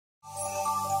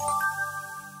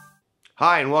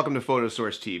Hi, and welcome to Foto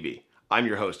TV. I'm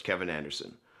your host, Kevin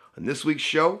Anderson. On this week's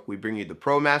show, we bring you the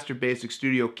Promaster Basic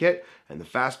Studio Kit and the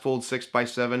Fast Fold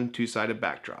 6x7 two-sided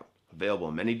backdrop, available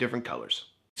in many different colors.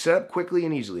 Set up quickly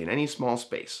and easily in any small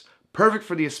space, perfect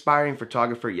for the aspiring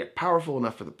photographer, yet powerful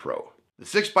enough for the pro. The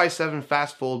 6x7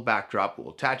 Fast Fold backdrop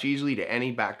will attach easily to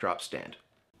any backdrop stand.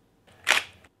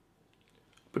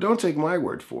 But don't take my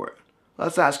word for it.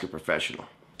 Let's ask a professional.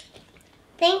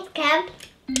 Thanks, Kev.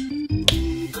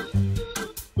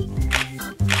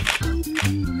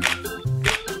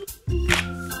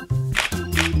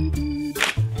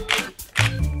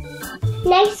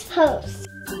 Nice pose.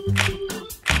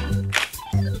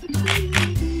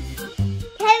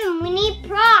 Kevin, we need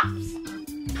props.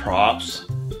 Props?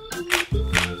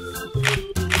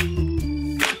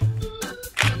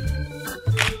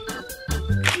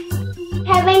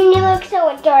 Kevin, you look so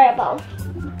adorable.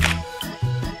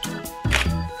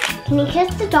 Can you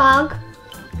kiss the dog?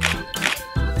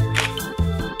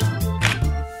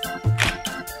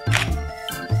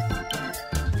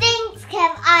 Thanks,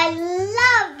 Kev. I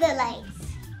love the lights.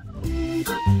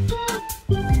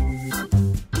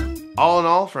 All in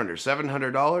all, for under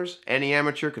 $700, any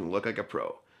amateur can look like a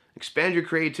pro. Expand your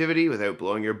creativity without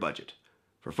blowing your budget.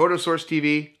 For Foto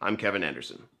TV, I'm Kevin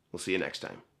Anderson. We'll see you next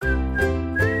time.